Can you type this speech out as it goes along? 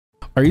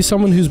Are you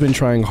someone who's been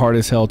trying hard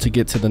as hell to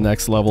get to the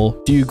next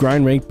level? Do you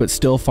grind rank but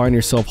still find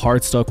yourself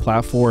hard stuck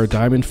plat 4 or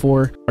diamond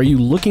 4? Are you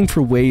looking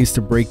for ways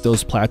to break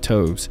those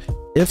plateaus?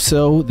 If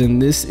so, then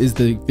this is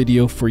the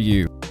video for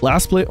you.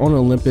 Last split on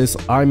Olympus,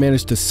 I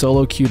managed to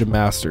solo queue to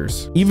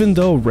Masters. Even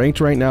though ranked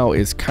right now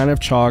is kind of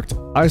chalked,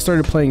 I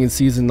started playing in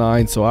season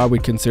 9, so I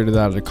would consider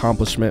that an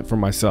accomplishment for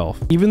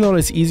myself. Even though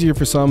it's easier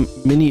for some,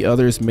 many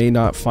others may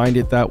not find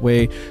it that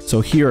way,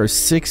 so here are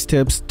 6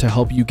 tips to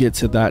help you get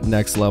to that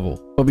next level.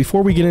 But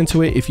before we get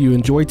into it, if you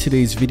enjoyed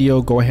today's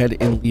video, go ahead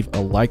and leave a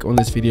like on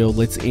this video.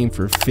 Let's aim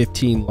for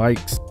 15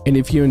 likes. And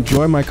if you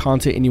enjoy my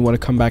content and you want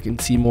to come back and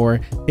see more,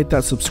 hit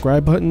that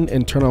subscribe button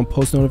and turn on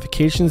post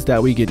notifications.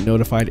 That way you get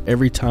notified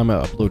every time I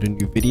upload a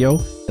new video.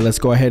 And let's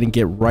go ahead and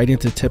get right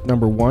into tip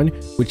number 1,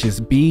 which is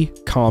be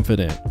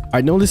confident.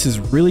 I know this is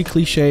really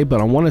cliche,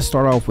 but I want to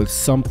start off with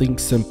something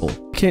simple.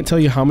 I can't tell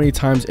you how many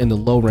times in the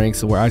low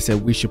ranks where I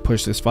said we should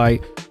push this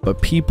fight,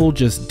 but people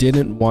just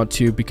didn't want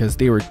to because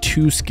they were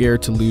too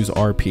scared to lose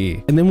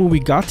RP. And then when we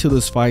got to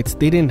those fights,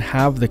 they didn't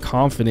have the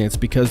confidence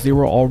because they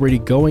were already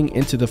going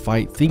into the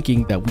fight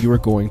thinking that we were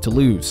going to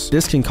lose.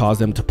 This can cause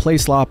them to play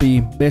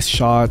sloppy, miss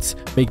shots,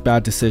 make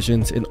bad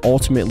decisions, and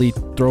ultimately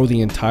throw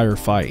the entire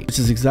fight. Which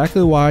is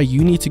exactly why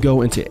you need to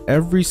go into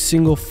every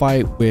single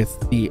fight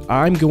with the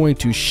I'm going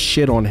to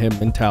shit on him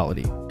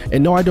mentality.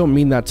 And no, I don't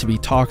mean that to be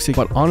toxic,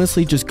 but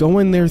honestly, just go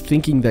in there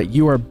thinking that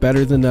you are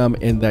better than them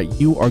and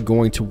that you are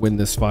going to win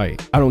this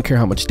fight. I don't care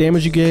how much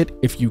damage you get,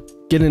 if you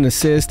get an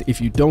assist, if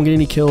you don't get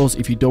any kills,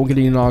 if you don't get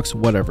any knocks,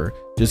 whatever.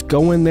 Just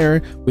go in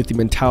there with the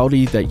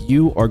mentality that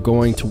you are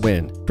going to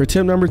win. For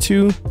tip number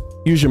 2,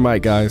 use your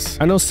mic, guys.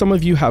 I know some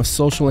of you have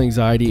social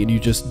anxiety and you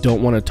just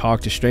don't want to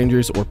talk to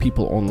strangers or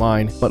people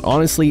online, but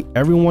honestly,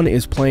 everyone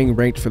is playing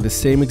ranked for the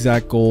same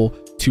exact goal: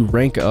 to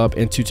rank up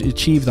and to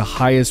achieve the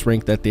highest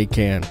rank that they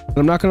can. And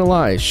I'm not gonna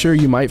lie, sure,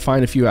 you might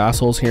find a few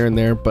assholes here and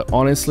there, but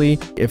honestly,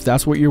 if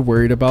that's what you're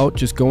worried about,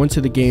 just go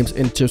into the games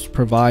and just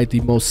provide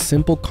the most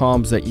simple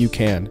comms that you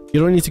can.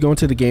 You don't need to go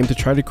into the game to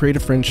try to create a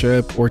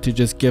friendship or to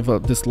just give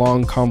up this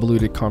long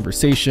convoluted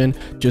conversation.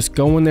 Just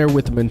go in there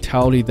with the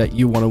mentality that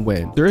you want to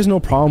win. There is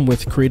no problem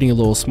with creating a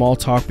little small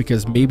talk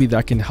because maybe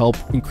that can help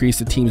increase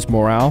the team's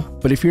morale,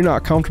 but if you're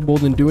not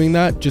comfortable in doing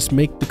that, just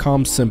make the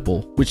comms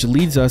simple. Which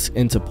leads us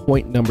into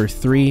point number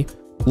 3.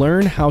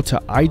 Learn how to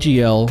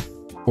IGL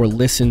or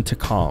listen to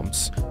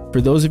comms.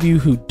 For those of you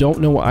who don't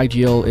know what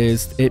IGL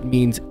is, it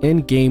means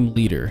in-game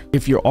leader.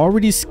 If you're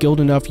already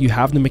skilled enough, you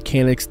have the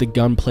mechanics, the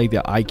gunplay,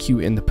 the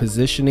IQ, and the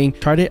positioning,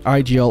 try to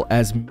IGL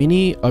as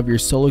many of your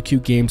solo queue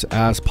games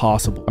as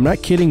possible. I'm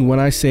not kidding when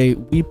I say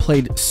we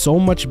played so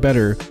much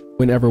better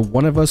whenever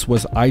one of us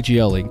was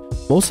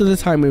IGLing. Most of the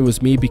time it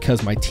was me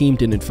because my team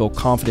didn't feel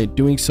confident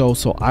doing so,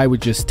 so I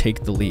would just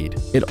take the lead.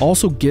 It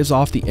also gives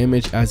off the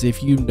image as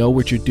if you know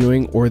what you're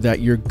doing or that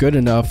you're good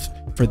enough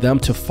for them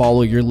to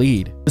follow your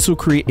lead. This will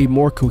create a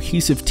more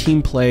cohesive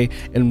team play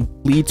and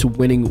lead to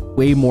winning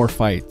way more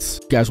fights.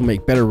 You guys will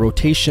make better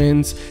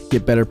rotations,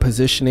 get better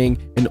positioning,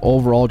 and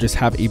overall just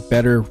have a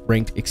better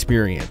ranked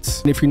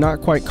experience. And if you're not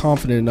quite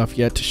confident enough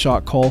yet to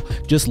shot call,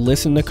 just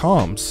listen to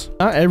comms.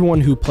 Not everyone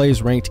who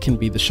plays ranked can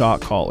be the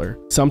shot caller.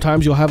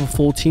 Sometimes you'll have a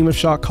full team of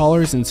shot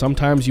callers and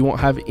sometimes you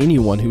won't have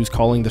anyone who's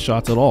calling the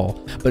shots at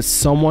all, but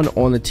someone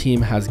on the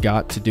team has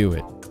got to do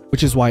it.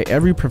 Which is why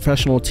every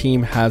professional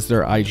team has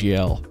their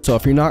IGL. So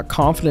if you're not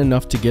confident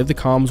enough to give the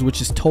comms,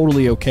 which is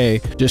totally okay,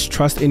 just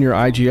trust in your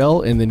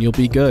IGL and then you'll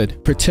be good.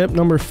 For tip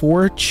number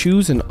 4,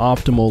 choose an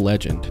optimal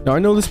legend. Now I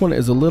know this one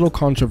is a little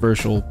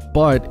controversial,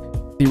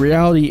 but the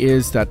reality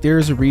is that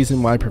there's a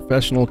reason why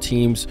professional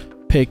teams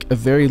pick a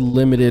very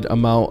limited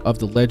amount of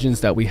the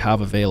legends that we have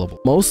available.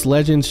 Most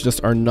legends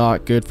just are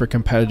not good for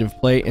competitive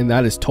play, and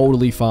that is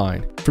totally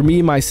fine. For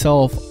me,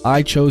 myself,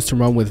 I chose to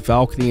run with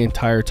Valk the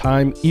entire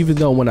time, even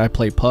though when I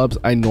play pubs,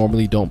 I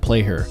normally don't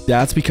play her.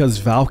 That's because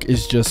Valk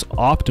is just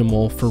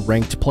optimal for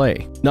ranked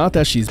play. Not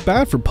that she's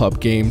bad for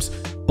pub games,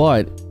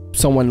 but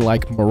someone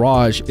like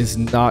Mirage is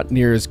not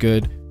near as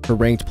good for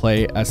ranked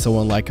play as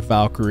someone like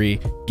Valkyrie,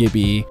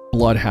 Gibby,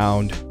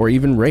 Bloodhound, or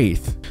even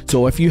Wraith.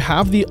 So if you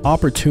have the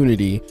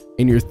opportunity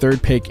in your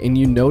third pick and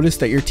you notice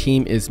that your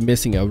team is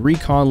missing a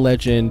recon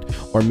legend,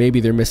 or maybe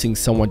they're missing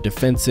someone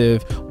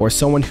defensive or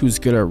someone who's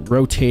good at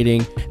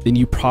rotating, then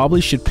you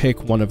probably should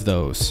pick one of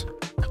those.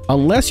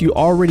 Unless you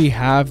already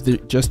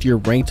have just your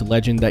ranked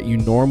legend that you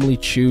normally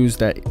choose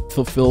that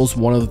fulfills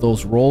one of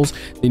those roles,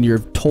 then you're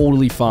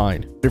totally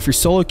fine. But if you're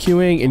solo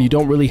queuing and you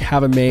don't really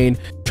have a main,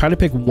 try to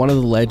pick one of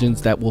the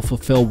legends that will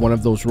fulfill one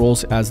of those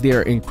roles, as they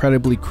are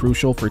incredibly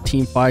crucial for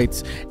team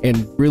fights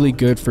and really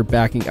good for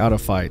backing out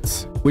of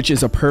fights. Which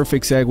is a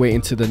perfect segue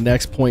into the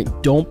next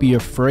point: don't be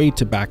afraid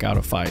to back out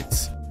of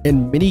fights.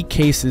 In many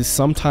cases,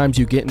 sometimes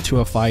you get into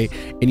a fight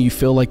and you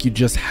feel like you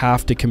just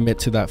have to commit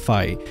to that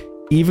fight,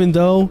 even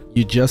though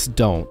you just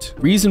don't.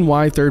 Reason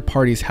why third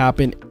parties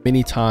happen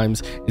many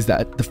times is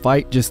that the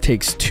fight just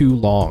takes too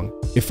long.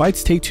 If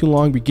fights take too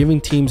long, you're giving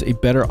teams a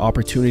better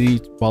opportunity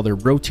while they're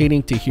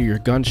rotating to hear your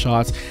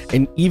gunshots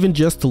and even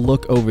just to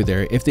look over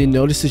there. If they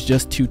notice it's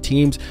just two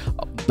teams,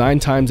 9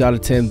 times out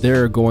of 10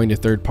 they're going to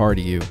third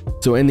party you.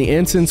 So in the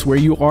instance where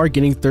you are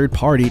getting third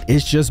partied,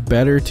 it's just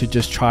better to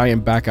just try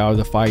and back out of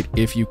the fight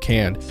if you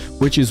can,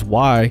 which is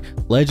why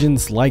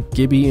legends like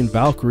Gibby and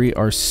Valkyrie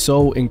are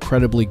so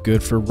incredibly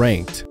good for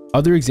ranked.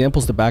 Other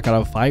examples to back out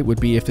of a fight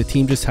would be if the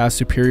team just has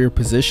superior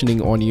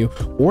positioning on you,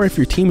 or if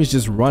your team is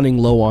just running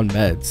low on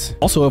meds.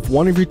 Also, if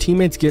one of your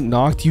teammates get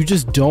knocked, you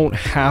just don't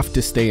have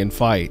to stay and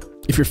fight.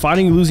 If you're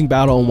fighting a losing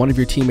battle and one of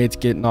your teammates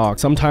get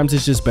knocked, sometimes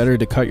it's just better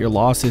to cut your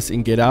losses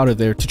and get out of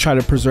there to try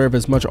to preserve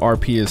as much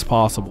RP as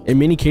possible. In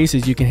many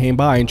cases, you can hang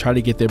by and try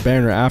to get their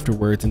banner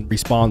afterwards and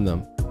respawn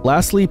them.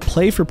 Lastly,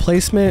 play for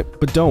placement,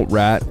 but don't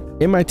rat.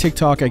 In my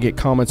TikTok, I get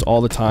comments all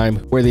the time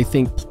where they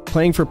think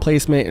playing for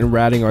placement and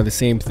ratting are the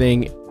same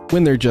thing,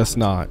 when they're just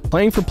not.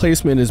 Playing for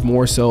placement is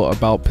more so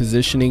about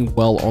positioning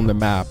well on the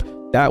map.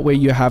 That way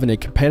you're having a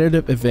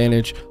competitive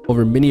advantage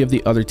over many of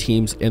the other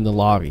teams in the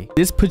lobby.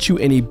 This puts you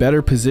in a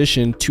better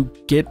position to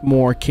get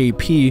more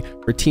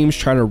KP for teams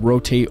trying to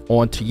rotate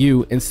onto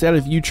you instead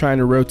of you trying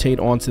to rotate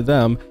onto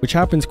them, which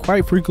happens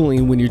quite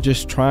frequently when you're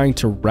just trying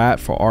to rat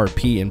for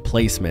RP and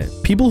placement.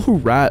 People who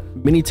rat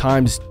many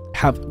times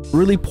have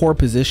really poor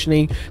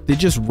positioning. They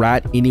just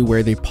rat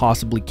anywhere they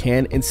possibly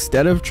can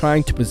instead of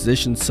trying to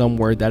position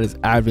somewhere that is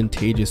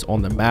advantageous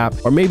on the map,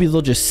 or maybe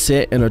they'll just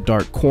sit in a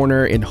dark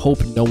corner and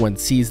hope no one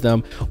sees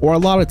them, or a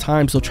lot of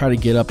times they'll try to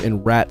get up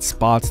in rat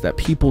spots that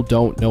people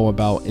don't know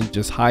about and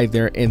just hide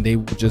there, and they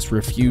will just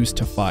refuse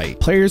to fight.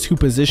 Players who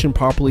position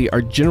properly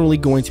are generally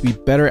going to be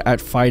better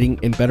at fighting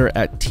and better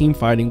at team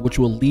fighting, which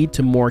will lead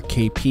to more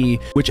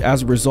KP, which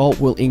as a result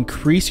will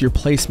increase your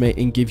placement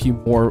and give you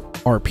more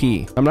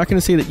RP. I'm not going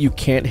to say that you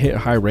can't hit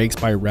high ranks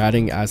by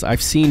ratting, as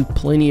I've seen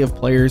plenty of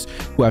players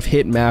who have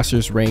hit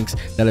masters ranks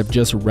that have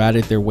just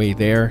ratted their way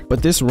there,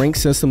 but this rank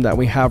system that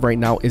we have right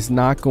now is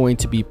not going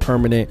to be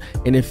permanent,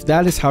 and if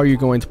that is how you're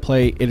going to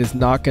play, it is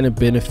not going to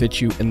benefit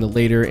you in the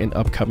later and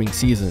upcoming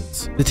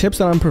seasons. The tips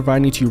that I'm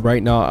providing to you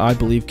right now, I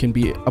believe, can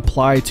be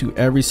applied to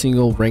every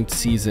single ranked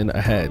season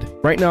ahead.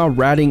 Right now,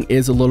 ratting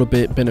is a little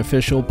bit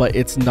beneficial, but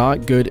it's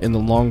not good in the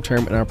long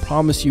term, and I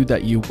promise you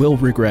that you will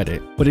regret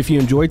it. But if you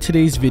enjoyed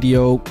today's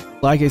video,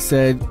 like I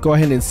said, go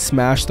ahead and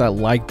smash that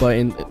like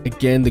button.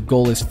 Again, the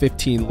goal is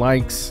 15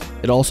 likes.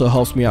 It also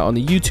helps me out on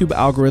the YouTube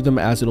algorithm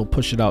as it'll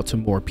push it out to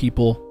more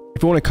people.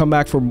 If you want to come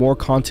back for more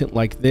content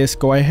like this,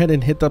 go ahead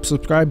and hit that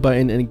subscribe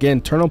button, and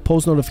again, turn on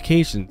post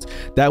notifications.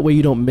 That way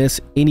you don't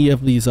miss any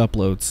of these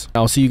uploads.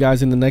 I'll see you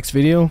guys in the next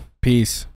video. Peace.